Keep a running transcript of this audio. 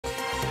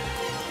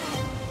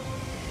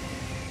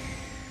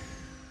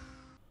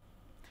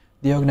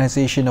The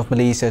organization of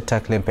Malaysia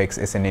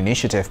Techlympics is an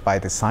initiative by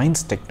the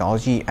Science,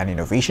 Technology and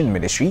Innovation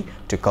Ministry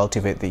to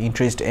cultivate the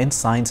interest in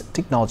science,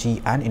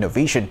 technology and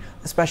innovation,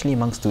 especially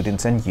among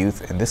students and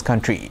youth in this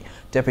country.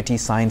 Deputy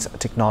Science,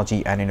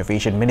 Technology and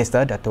Innovation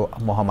Minister Dato'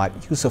 Muhammad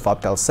Yusuf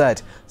Abdal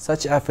said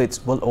such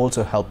efforts will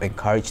also help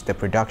encourage the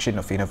production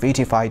of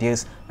innovative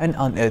ideas and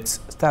unearth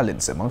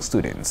talents among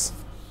students.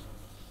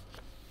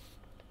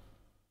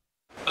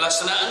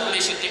 Pelaksanaan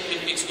Malaysia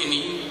Techlympics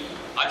ini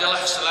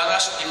adalah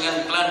selaras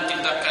dengan Plan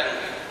Tindakan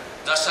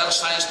Dasar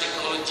Sains,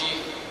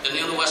 Teknologi dan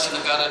Inovasi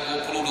Negara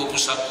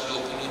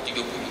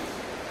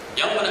 2021-2030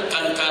 yang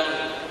menekankan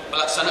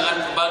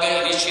pelaksanaan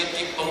berbagai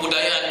inisiatif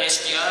pembudayaan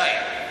STI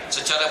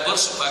secara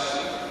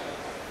bersepadu,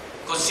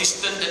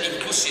 konsisten dan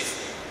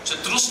inklusif,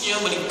 seterusnya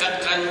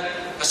meningkatkan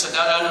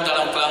kesedaran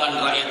dalam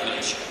kalangan rakyat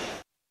Malaysia.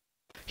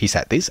 He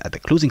said this at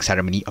the closing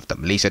ceremony of the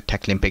Malaysia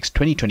Techlympics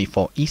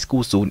 2024 East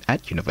Coast Zone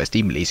at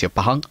University Malaysia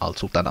Pahang Al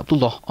Sultan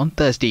Abdullah on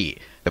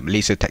Thursday. The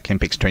Malaysia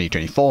Techlympics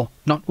 2024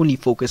 not only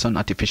focused on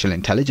artificial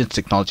intelligence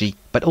technology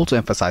but also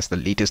emphasized the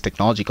latest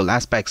technological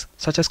aspects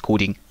such as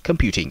coding,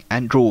 computing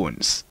and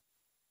drones.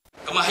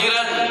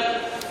 Kemahiran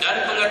dan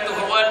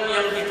pengetahuan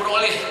yang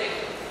diperoleh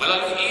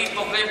melalui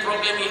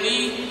program-program ini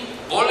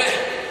boleh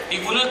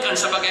digunakan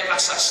sebagai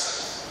asas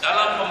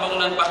dalam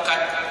pembangunan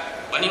bakat,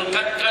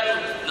 meningkatkan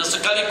dan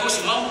sekaligus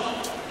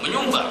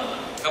menyumbang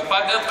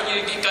kepada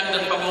penyelidikan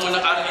dan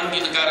pembangunan R&D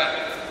negara,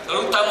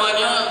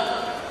 terutamanya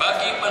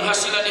bagi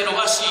penghasilan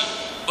inovasi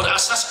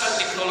berasaskan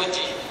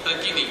teknologi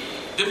terkini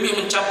demi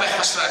mencapai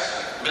hasrat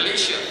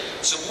Malaysia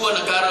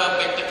sebuah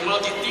negara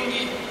berteknologi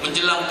tinggi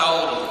menjelang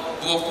tahun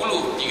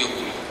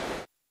 2030.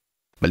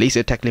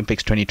 Malaysia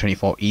Techlympics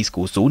 2024 East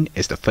Coast Zone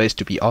is the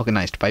first to be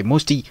organized by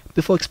MOSTI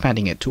before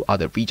expanding it to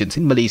other regions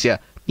in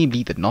Malaysia,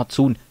 namely the North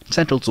Zone,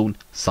 Central Zone,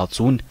 South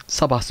Zone,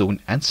 Sabah Zone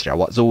and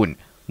Sarawak Zone.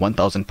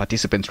 1,000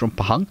 participants from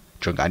Pahang,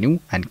 Terengganu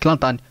and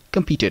Kelantan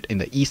competed in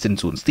the Eastern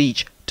Zone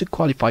stage to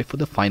qualify for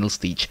the final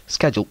stage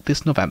scheduled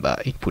this November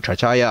in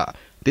Putrajaya.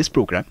 This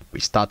program,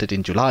 which started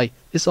in July,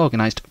 is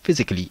organized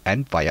physically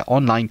and via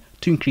online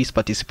to increase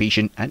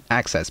participation and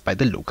access by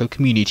the local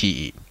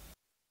community.